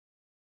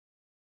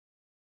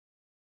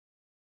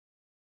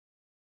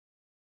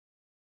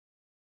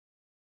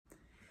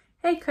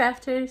Hey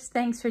crafters,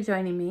 thanks for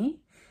joining me.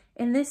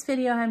 In this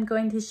video, I'm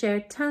going to share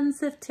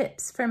tons of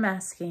tips for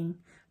masking.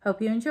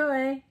 Hope you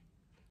enjoy.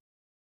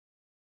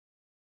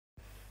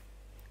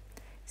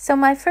 So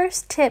my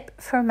first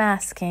tip for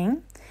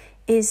masking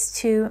is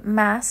to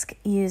mask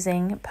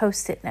using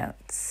Post-it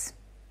notes.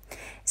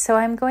 So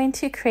I'm going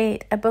to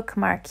create a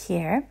bookmark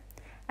here,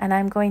 and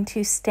I'm going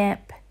to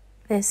stamp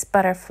this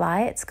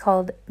butterfly. It's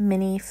called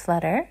Mini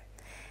Flutter,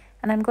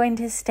 and I'm going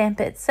to stamp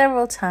it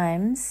several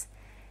times,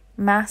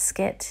 mask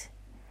it,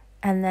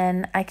 and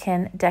then I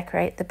can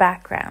decorate the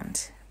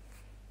background.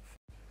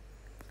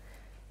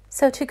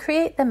 So to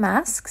create the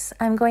masks,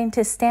 I'm going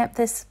to stamp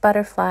this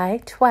butterfly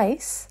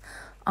twice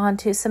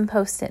onto some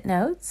Post-it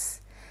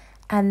notes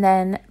and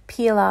then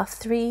peel off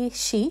 3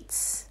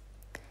 sheets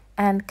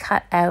and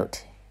cut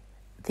out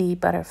the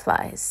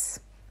butterflies.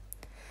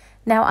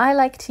 Now I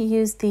like to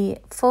use the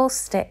full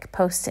stick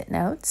Post-it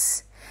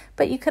notes,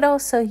 but you could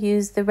also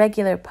use the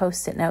regular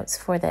Post-it notes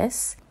for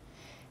this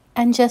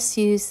and just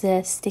use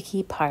the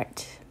sticky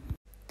part.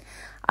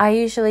 I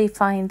usually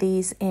find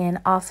these in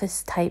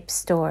office type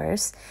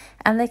stores,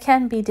 and they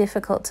can be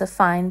difficult to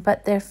find,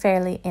 but they're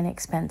fairly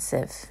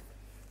inexpensive.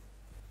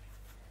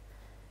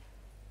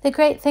 The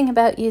great thing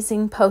about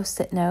using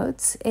Post-it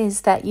notes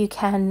is that you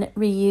can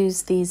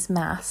reuse these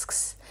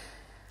masks.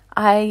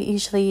 I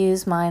usually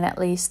use mine at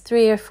least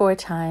 3 or 4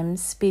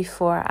 times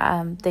before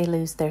they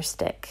lose their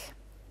stick.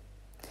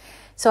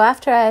 So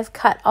after I've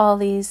cut all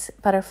these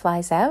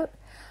butterflies out,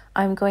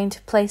 I'm going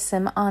to place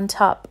them on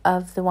top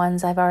of the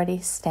ones I've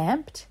already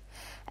stamped,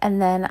 and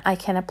then I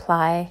can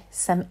apply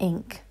some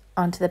ink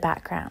onto the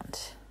background.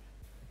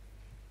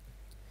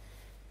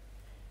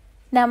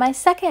 Now my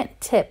second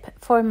tip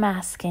for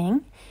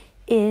masking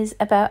is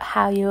about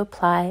how you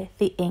apply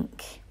the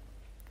ink.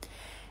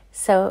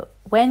 So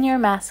when you're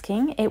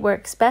masking, it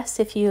works best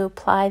if you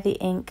apply the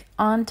ink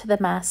onto the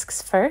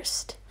masks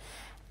first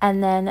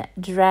and then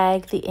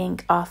drag the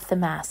ink off the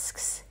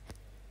masks.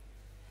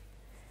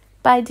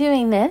 By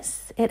doing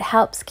this, it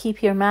helps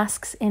keep your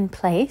masks in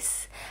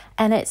place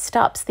and it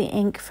stops the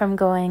ink from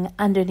going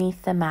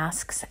underneath the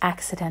masks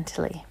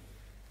accidentally.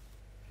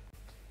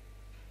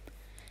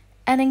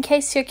 And in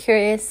case you're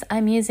curious,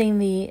 I'm using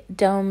the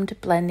domed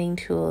blending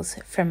tools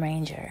from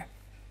Ranger.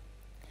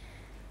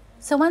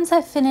 So once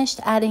I've finished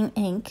adding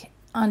ink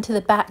onto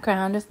the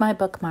background of my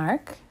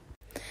bookmark,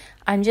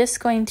 I'm just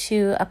going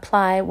to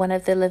apply one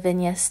of the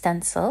Lavinia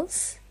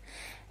stencils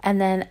and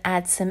then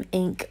add some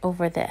ink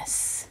over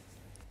this.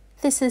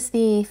 This is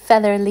the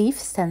Feather Leaf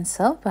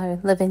stencil by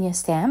Lavinia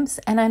Stamps,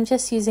 and I'm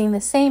just using the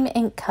same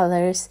ink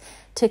colors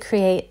to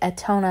create a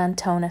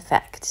tone-on-tone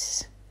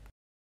effect.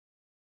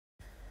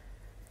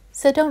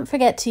 So don't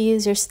forget to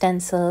use your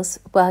stencils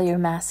while you're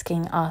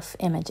masking off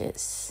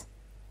images.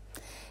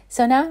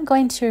 So now I'm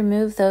going to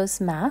remove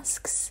those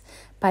masks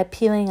by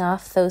peeling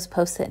off those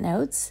Post-it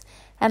notes,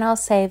 and I'll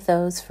save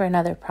those for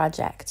another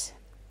project.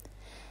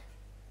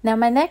 Now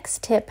my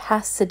next tip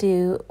has to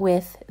do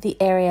with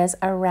the areas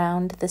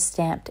around the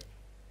stamped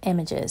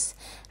images,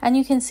 and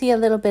you can see a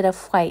little bit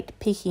of white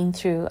peeking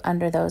through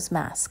under those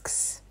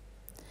masks.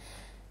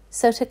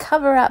 So to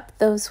cover up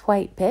those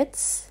white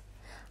bits,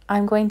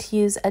 I'm going to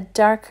use a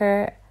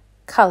darker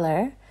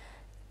color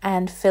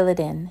and fill it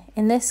in.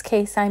 In this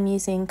case, I'm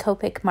using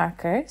Copic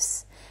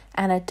markers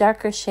and a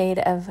darker shade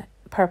of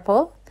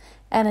purple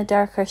and a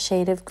darker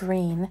shade of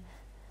green,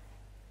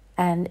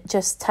 and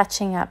just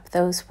touching up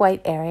those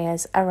white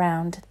areas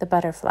around the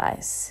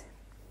butterflies.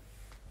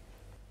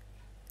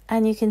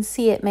 And you can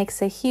see it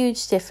makes a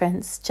huge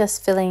difference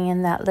just filling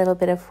in that little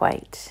bit of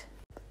white.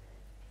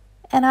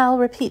 And I'll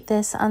repeat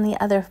this on the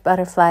other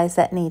butterflies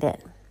that need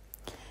it.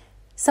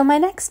 So my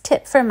next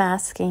tip for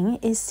masking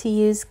is to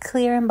use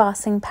clear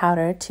embossing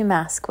powder to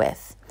mask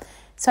with.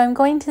 So I'm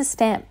going to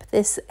stamp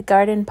this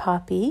garden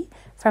poppy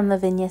from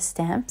Lavinia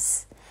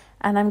Stamps,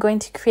 and I'm going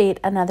to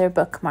create another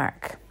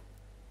bookmark.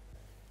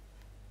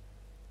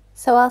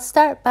 So I'll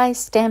start by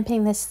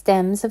stamping the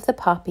stems of the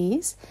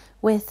poppies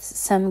with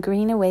some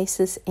Green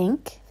Oasis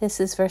ink. This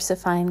is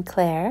VersaFine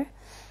Clair,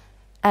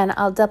 and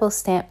I'll double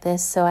stamp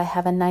this so I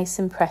have a nice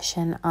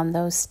impression on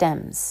those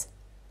stems.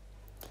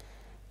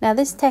 Now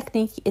this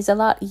technique is a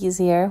lot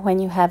easier when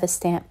you have a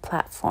stamp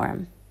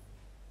platform.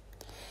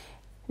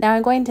 Now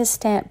I'm going to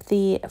stamp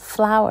the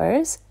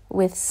flowers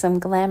with some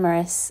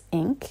Glamorous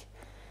ink.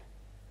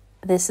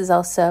 This is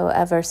also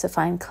a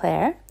VersaFine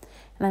Clair,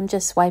 and I'm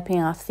just wiping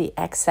off the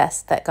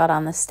excess that got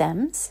on the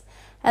stems.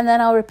 And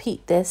then I'll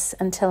repeat this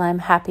until I'm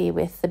happy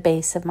with the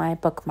base of my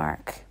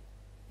bookmark.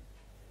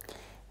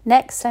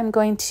 Next, I'm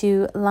going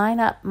to line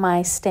up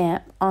my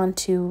stamp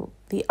onto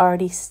the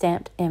already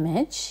stamped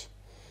image,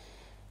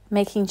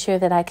 making sure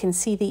that I can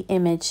see the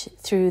image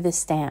through the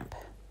stamp.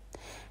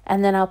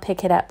 And then I'll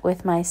pick it up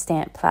with my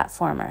stamp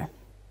platformer.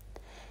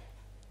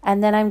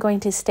 And then I'm going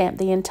to stamp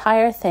the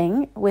entire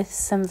thing with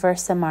some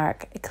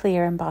Versamark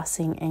clear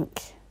embossing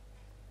ink.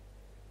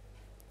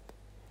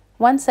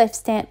 Once I've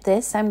stamped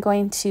this, I'm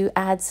going to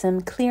add some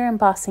clear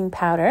embossing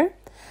powder.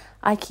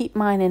 I keep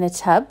mine in a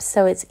tub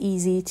so it's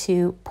easy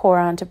to pour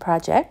onto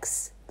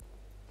projects.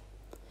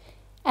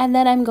 And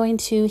then I'm going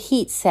to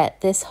heat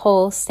set this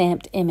whole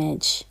stamped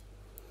image.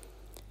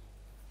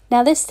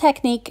 Now this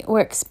technique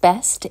works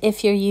best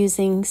if you're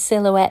using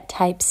silhouette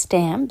type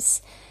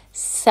stamps,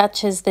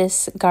 such as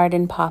this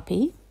garden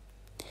poppy.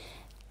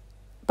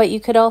 But you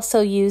could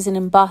also use an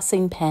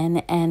embossing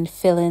pen and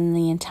fill in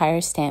the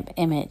entire stamp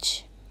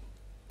image.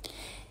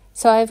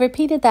 So I've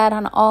repeated that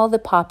on all the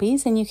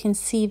poppies, and you can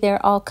see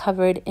they're all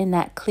covered in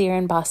that clear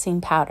embossing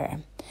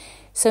powder.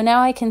 So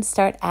now I can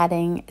start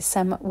adding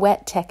some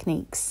wet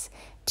techniques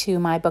to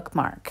my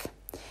bookmark.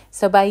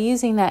 So by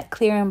using that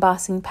clear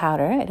embossing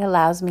powder, it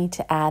allows me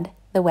to add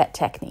the wet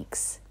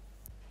techniques.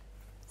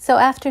 So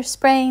after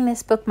spraying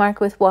this bookmark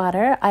with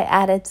water, I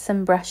added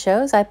some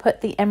brushes. I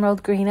put the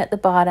emerald green at the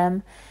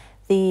bottom,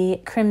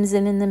 the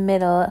crimson in the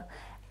middle,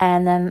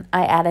 and then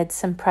I added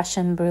some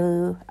Prussian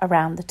blue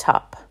around the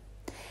top.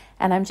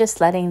 And I'm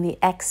just letting the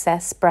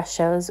excess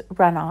brushes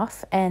run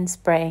off and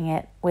spraying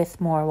it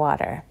with more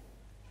water.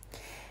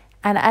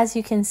 And as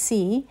you can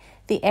see,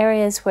 the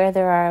areas where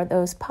there are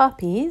those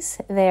poppies,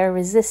 they're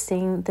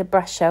resisting the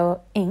brusho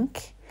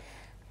ink,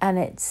 and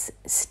it's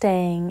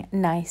staying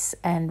nice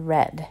and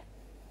red.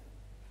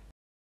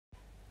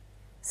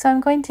 So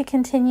I'm going to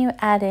continue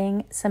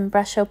adding some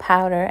brusho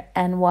powder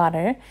and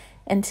water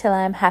until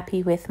I'm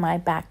happy with my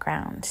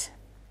background.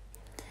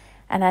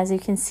 And as you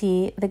can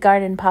see, the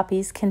garden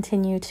poppies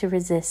continue to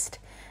resist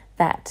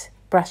that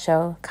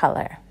brusho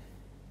color.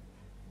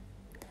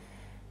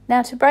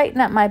 Now to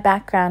brighten up my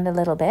background a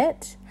little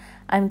bit,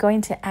 I'm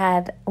going to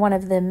add one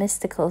of the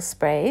mystical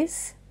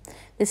sprays.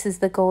 This is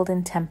the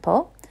Golden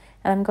Temple,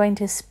 and I'm going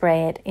to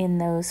spray it in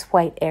those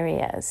white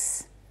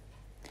areas.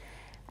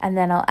 And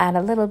then I'll add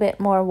a little bit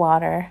more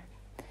water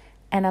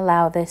and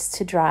allow this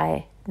to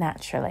dry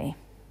naturally.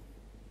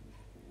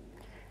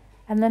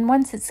 And then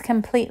once it's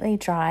completely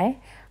dry,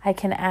 I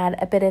can add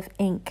a bit of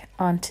ink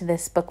onto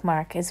this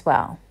bookmark as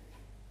well.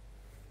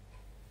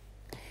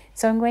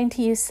 So I'm going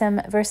to use some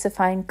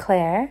VersaFine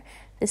Clair.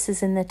 This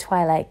is in the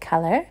Twilight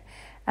color,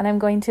 and I'm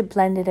going to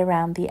blend it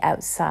around the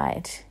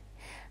outside.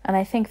 And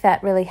I think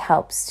that really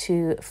helps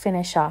to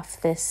finish off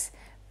this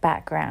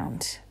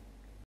background.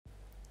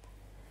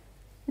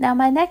 Now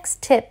my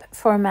next tip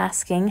for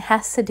masking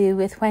has to do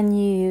with when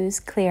you use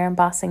clear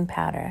embossing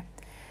powder.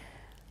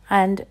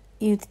 And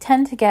you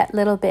tend to get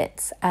little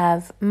bits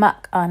of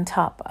muck on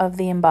top of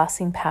the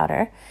embossing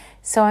powder.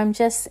 So I'm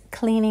just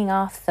cleaning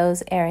off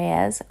those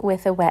areas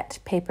with a wet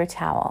paper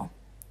towel.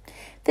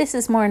 This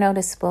is more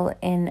noticeable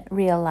in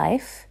real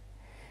life,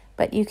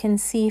 but you can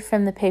see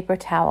from the paper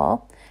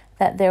towel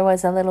that there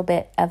was a little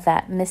bit of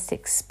that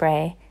Mystic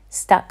spray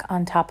stuck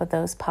on top of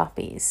those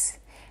poppies.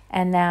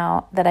 And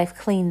now that I've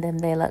cleaned them,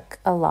 they look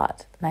a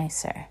lot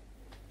nicer.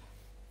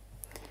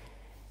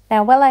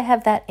 Now, while I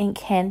have that ink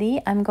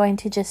handy, I'm going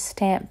to just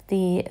stamp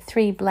the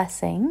 3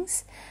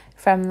 blessings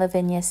from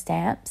Lavinia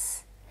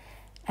Stamps,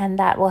 and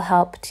that will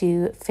help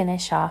to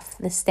finish off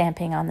the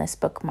stamping on this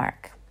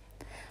bookmark.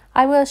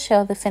 I will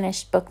show the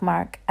finished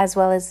bookmark as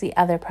well as the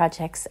other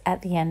projects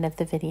at the end of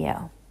the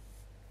video.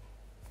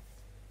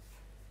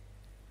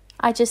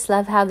 I just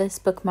love how this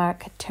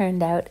bookmark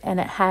turned out, and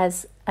it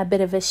has a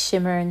bit of a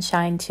shimmer and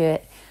shine to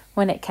it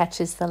when it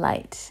catches the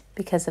light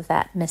because of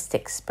that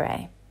Mystic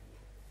spray.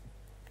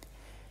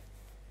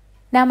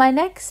 Now my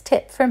next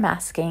tip for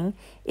masking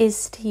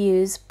is to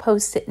use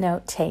Post-it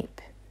note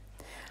tape.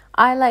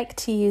 I like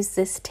to use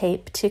this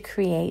tape to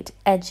create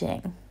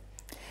edging.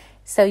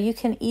 So you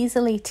can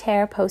easily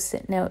tear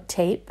Post-it note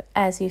tape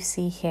as you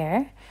see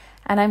here,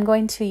 and I'm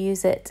going to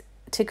use it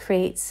to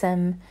create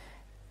some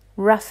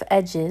rough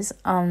edges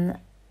on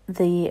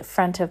the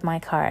front of my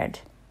card.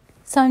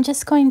 So I'm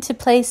just going to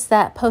place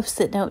that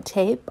Post-it note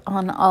tape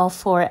on all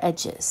 4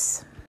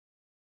 edges.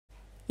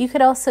 You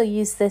could also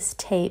use this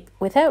tape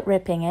without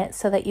ripping it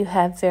so that you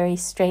have very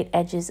straight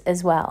edges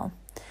as well.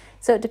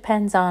 So it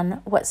depends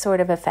on what sort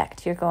of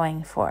effect you're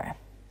going for.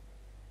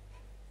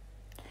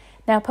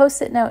 Now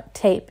Post-it note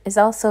tape is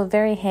also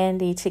very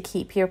handy to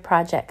keep your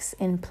projects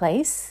in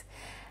place,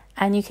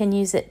 and you can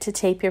use it to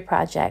tape your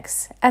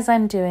projects as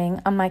I'm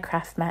doing on my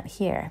craft mat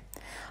here.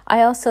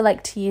 I also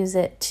like to use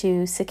it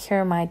to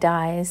secure my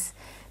dies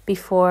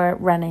before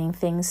running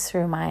things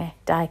through my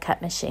die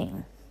cut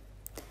machine.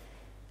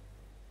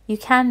 You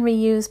can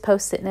reuse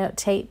Post-it note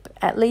tape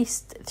at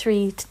least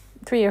three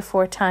or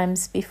 4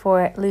 times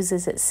before it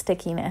loses its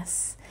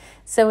stickiness,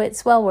 so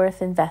it's well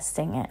worth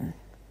investing in.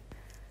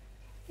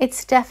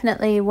 It's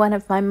definitely one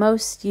of my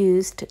most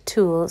used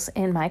tools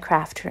in my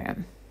craft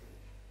room.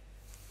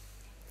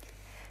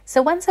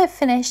 So once I've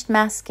finished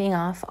masking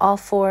off all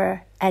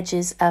 4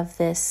 edges of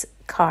this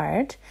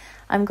card,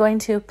 I'm going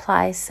to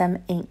apply some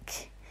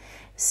ink,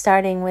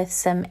 starting with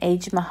some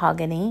aged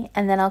mahogany,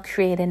 and then I'll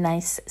create a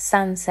nice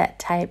sunset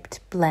typed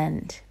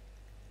blend.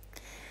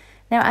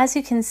 Now as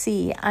you can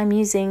see, I'm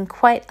using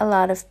quite a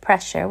lot of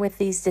pressure with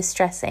these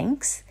distress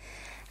inks,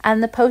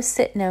 and the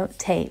Post-it note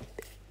tape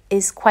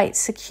is quite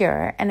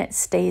secure and it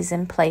stays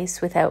in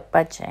place without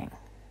budging.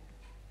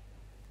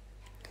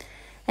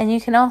 And you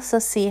can also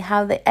see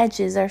how the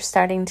edges are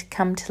starting to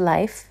come to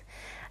life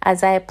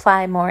as I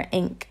apply more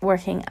ink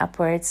working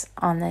upwards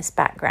on this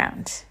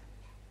background.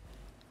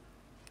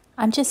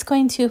 I'm just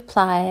going to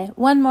apply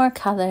one more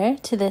color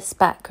to this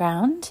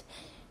background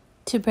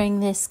to bring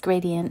this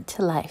gradient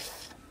to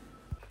life.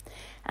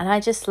 And I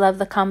just love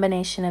the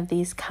combination of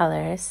these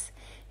colors.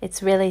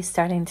 It's really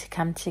starting to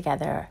come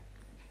together.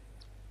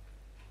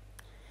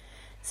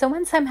 So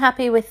once I'm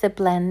happy with the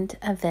blend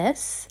of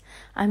this,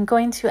 I'm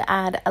going to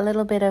add a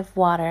little bit of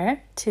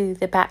water to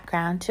the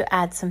background to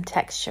add some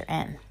texture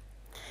in.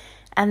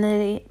 And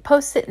the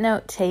Post-it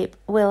note tape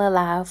will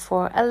allow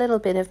for a little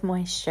bit of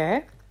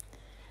moisture.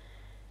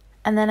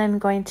 And then I'm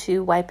going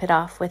to wipe it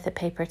off with a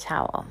paper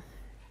towel.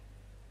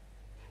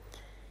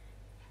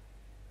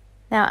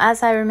 Now,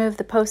 as I remove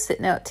the Post-it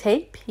note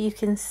tape, you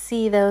can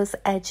see those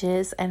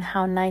edges and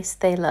how nice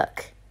they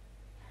look.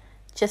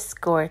 Just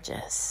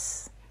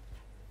gorgeous.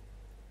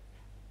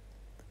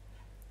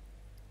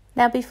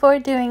 Now, before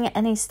doing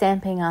any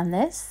stamping on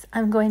this,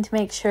 I'm going to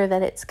make sure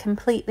that it's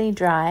completely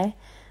dry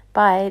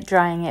by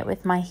drying it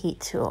with my heat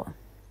tool.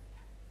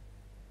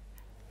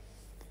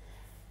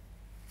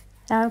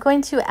 Now I'm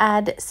going to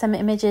add some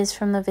images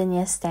from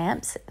Lavinia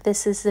stamps.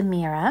 This is the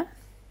Mira,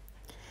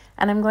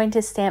 and I'm going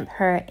to stamp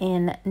her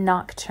in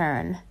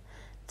Nocturne,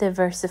 the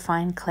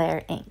VersaFine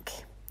Clair ink.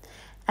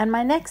 And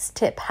my next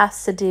tip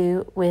has to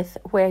do with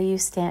where you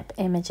stamp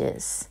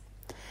images.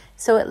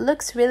 So it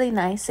looks really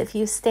nice if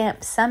you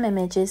stamp some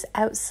images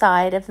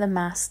outside of the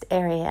masked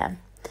area.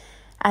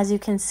 As you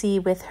can see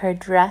with her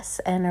dress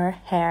and her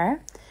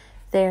hair,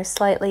 they're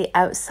slightly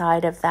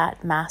outside of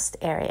that masked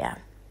area.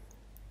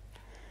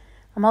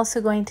 I'm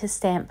also going to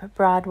stamp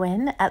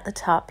Broadwind at the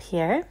top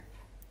here.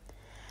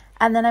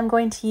 And then I'm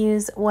going to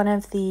use one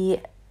of the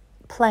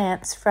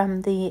plants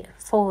from the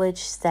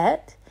foliage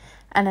set,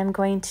 and I'm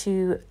going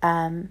to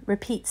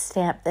repeat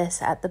stamp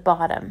this at the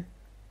bottom.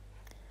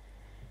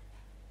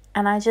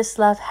 And I just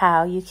love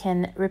how you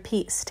can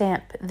repeat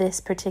stamp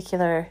this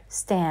particular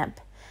stamp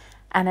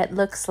and it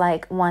looks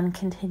like one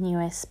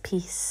continuous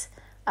piece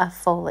of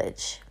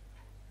foliage.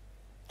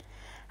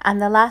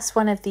 And the last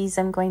one of these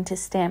I'm going to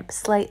stamp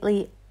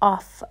slightly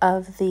off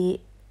of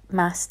the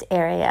masked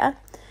area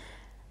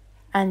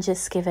and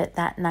just give it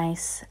that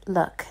nice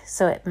look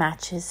so it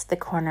matches the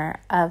corner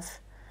of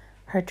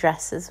her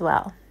dress as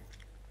well.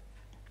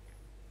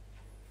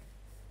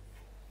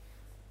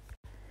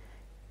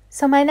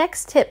 So my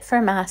next tip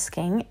for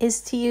masking is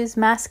to use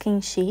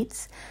masking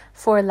sheets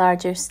for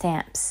larger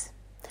stamps.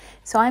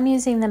 So I'm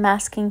using the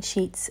masking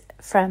sheets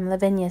from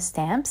Lavinia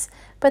stamps,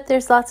 but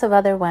there's lots of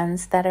other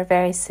ones that are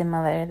very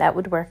similar that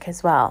would work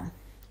as well.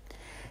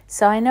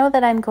 So I know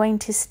that I'm going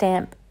to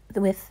stamp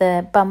with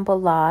the Bumble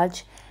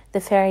Lodge, the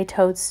Fairy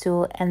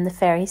Toadstool, and the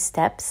Fairy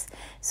Steps.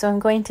 So I'm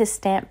going to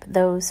stamp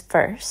those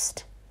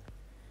first.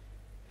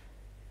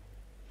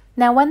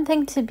 Now, one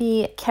thing to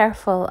be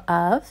careful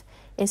of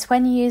is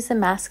when you use the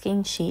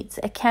masking sheets,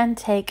 it can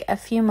take a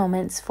few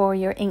moments for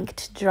your ink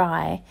to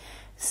dry.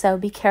 So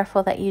be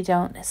careful that you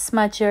don't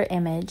smudge your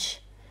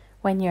image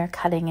when you're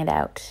cutting it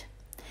out.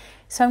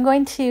 So I'm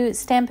going to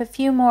stamp a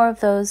few more of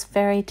those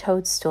Fairy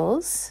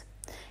Toadstools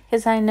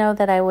because I know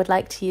that I would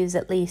like to use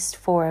at least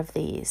 4 of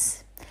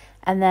these.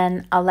 And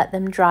then I'll let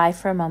them dry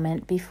for a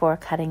moment before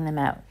cutting them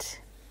out.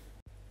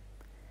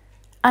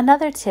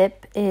 Another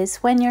tip is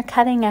when you're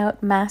cutting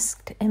out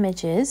masked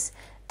images,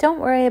 don't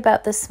worry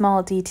about the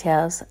small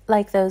details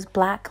like those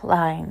black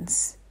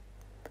lines.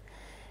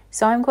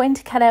 So I'm going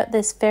to cut out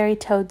this Fairy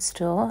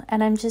Toadstool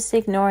and I'm just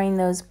ignoring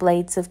those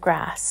blades of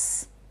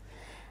grass.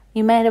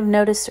 You might have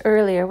noticed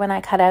earlier when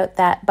I cut out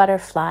that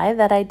butterfly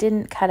that I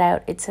didn't cut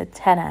out its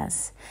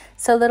antennas.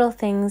 So little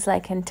things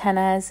like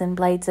antennas and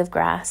blades of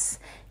grass,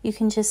 you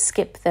can just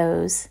skip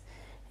those.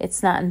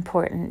 It's not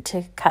important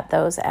to cut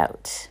those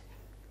out.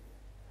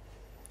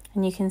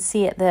 And you can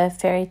see at the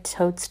Fairy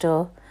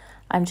Toadstool,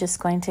 I'm just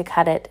going to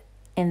cut it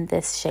in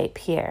this shape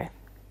here.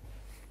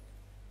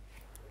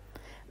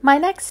 My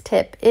next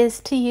tip is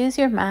to use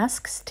your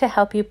masks to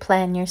help you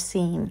plan your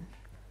scene.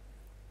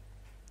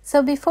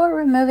 So before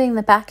removing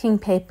the backing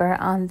paper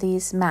on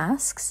these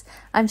masks,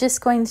 I'm just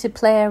going to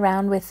play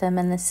around with them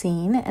in the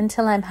scene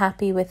until I'm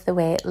happy with the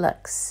way it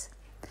looks.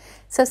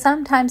 So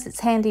sometimes it's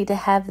handy to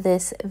have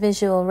this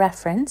visual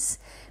reference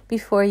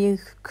before you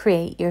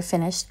create your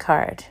finished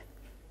card.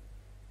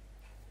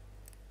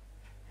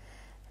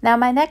 Now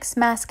my next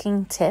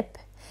masking tip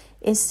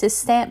is to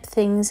stamp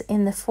things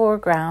in the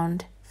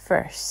foreground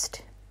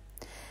first.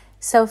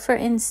 So for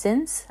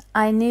instance,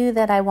 I knew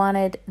that I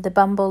wanted the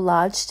Bumble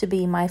Lodge to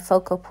be my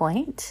focal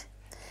point,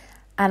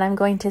 and I'm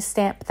going to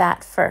stamp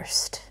that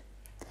first.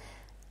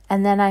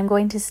 And then I'm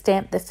going to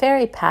stamp the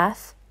fairy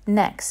path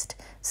next,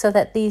 so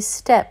that these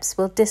steps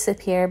will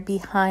disappear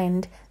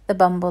behind the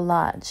Bumble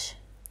Lodge.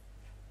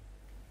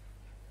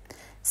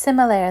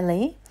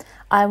 Similarly,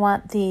 I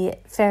want the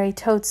Fairy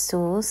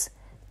Toadstools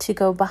to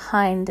go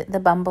behind the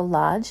Bumble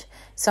Lodge,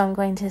 so I'm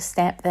going to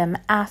stamp them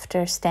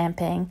after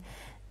stamping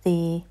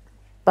the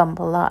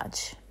Bumble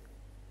Lodge.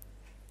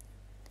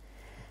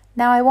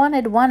 Now I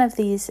wanted one of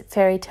these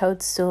Fairy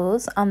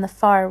Toadstools on the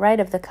far right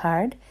of the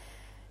card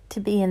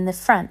to be in the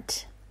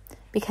front.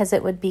 because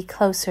it would be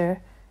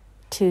closer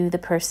to the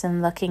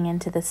person looking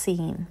into the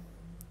scene.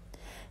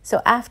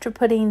 So after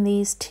putting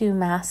these two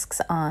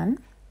masks on,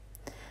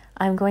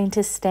 I'm going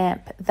to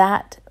stamp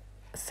that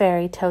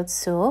fairy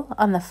toadstool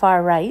on the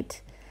far right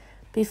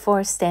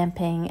before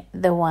stamping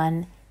the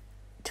one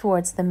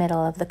towards the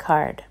middle of the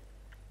card.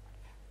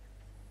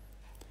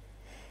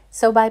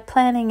 So by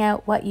planning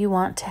out what you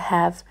want to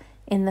have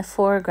in the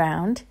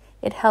foreground,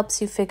 it helps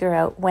you figure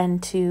out when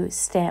to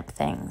stamp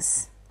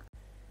things.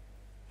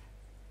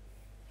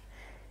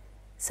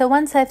 So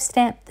once I've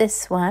stamped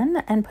this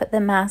one and put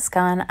the mask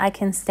on, I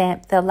can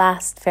stamp the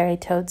last fairy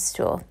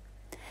toadstool.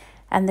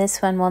 And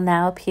this one will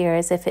now appear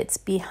as if it's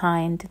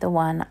behind the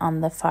one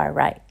on the far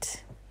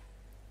right.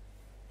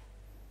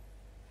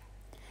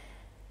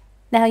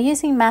 Now,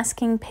 using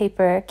masking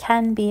paper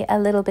can be a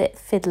little bit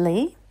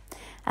fiddly,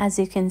 as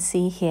you can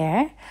see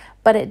here,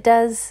 but it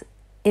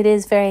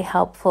is very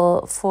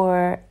helpful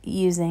for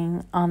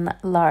using on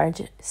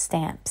large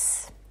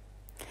stamps.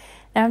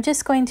 Now I'm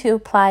just going to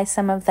apply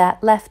some of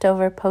that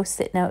leftover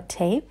post-it note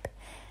tape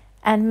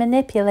and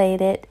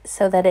manipulate it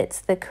so that it's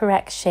the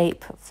correct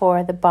shape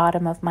for the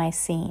bottom of my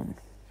scene.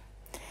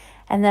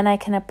 And then I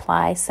can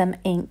apply some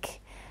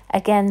ink,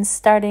 again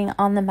starting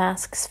on the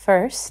masks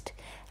first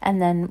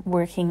and then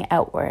working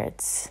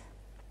outwards.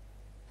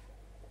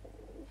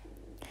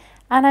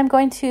 And I'm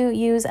going to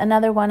use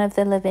another one of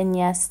the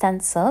Lavinia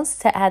stencils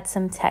to add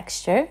some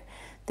texture.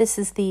 This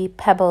is the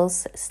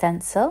Pebbles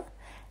stencil.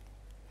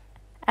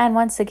 And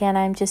once again,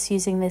 I'm just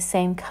using the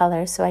same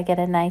color so I get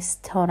a nice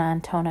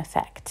tone-on-tone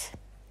effect.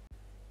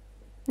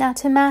 Now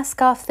to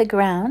mask off the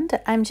ground,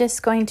 I'm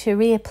just going to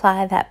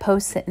reapply that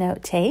post-it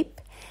note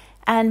tape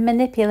and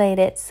manipulate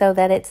it so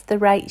that it's the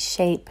right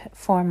shape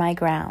for my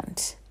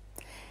ground.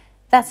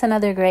 That's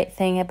another great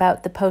thing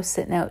about the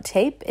post-it note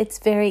tape. It's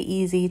very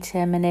easy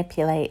to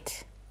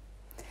manipulate.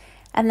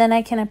 And then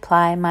I can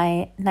apply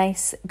my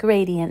nice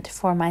gradient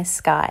for my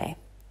sky.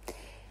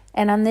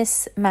 And on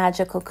this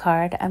magical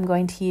card, I'm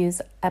going to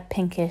use a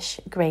pinkish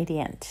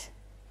gradient.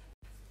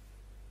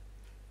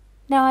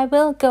 Now I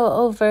will go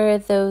over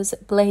those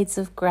blades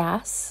of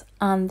grass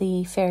on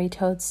the fairy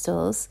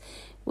toadstools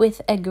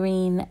with a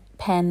green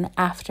pen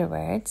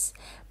afterwards,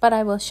 but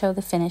I will show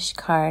the finished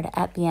card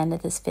at the end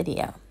of this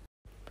video.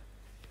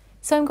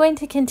 So I'm going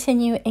to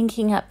continue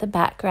inking up the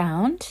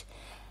background,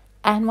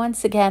 and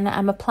once again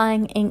I'm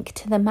applying ink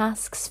to the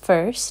masks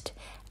first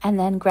and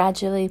then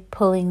gradually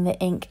pulling the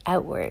ink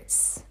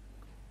outwards.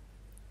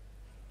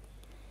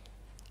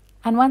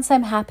 And once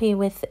I'm happy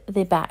with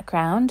the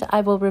background, I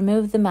will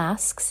remove the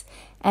masks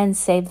and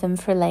save them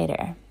for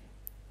later.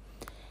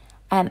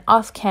 And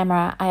off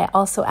camera, I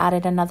also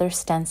added another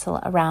stencil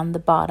around the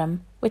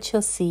bottom, which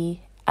you'll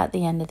see at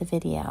the end of the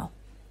video.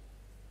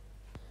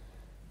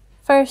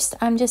 First,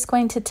 I'm just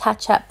going to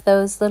touch up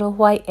those little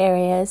white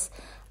areas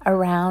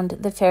around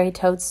the fairy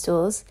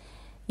toadstools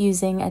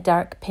using a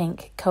dark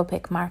pink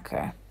Copic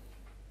marker.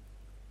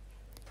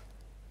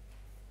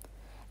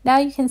 Now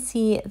you can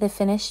see the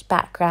finished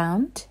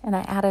background, and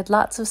I added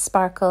lots of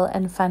sparkle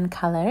and fun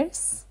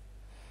colors.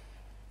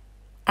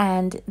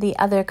 And the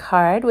other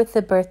card with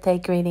the birthday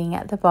greeting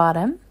at the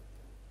bottom.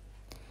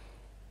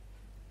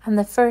 And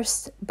the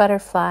first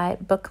butterfly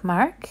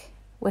bookmark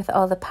with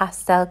all the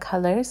pastel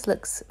colors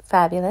looks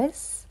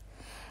fabulous.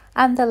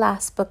 And the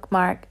last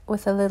bookmark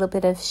with a little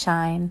bit of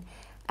shine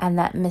and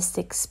that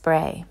mystic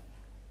spray.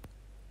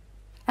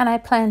 And I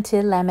plan to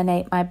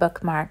laminate my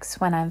bookmarks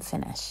when I'm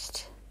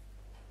finished.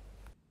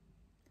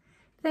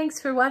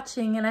 Thanks for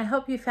watching, and I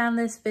hope you found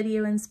this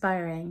video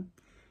inspiring.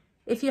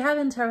 If you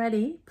haven't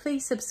already,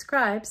 please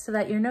subscribe so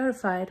that you're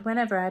notified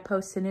whenever I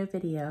post a new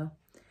video.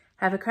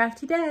 Have a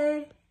crafty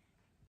day!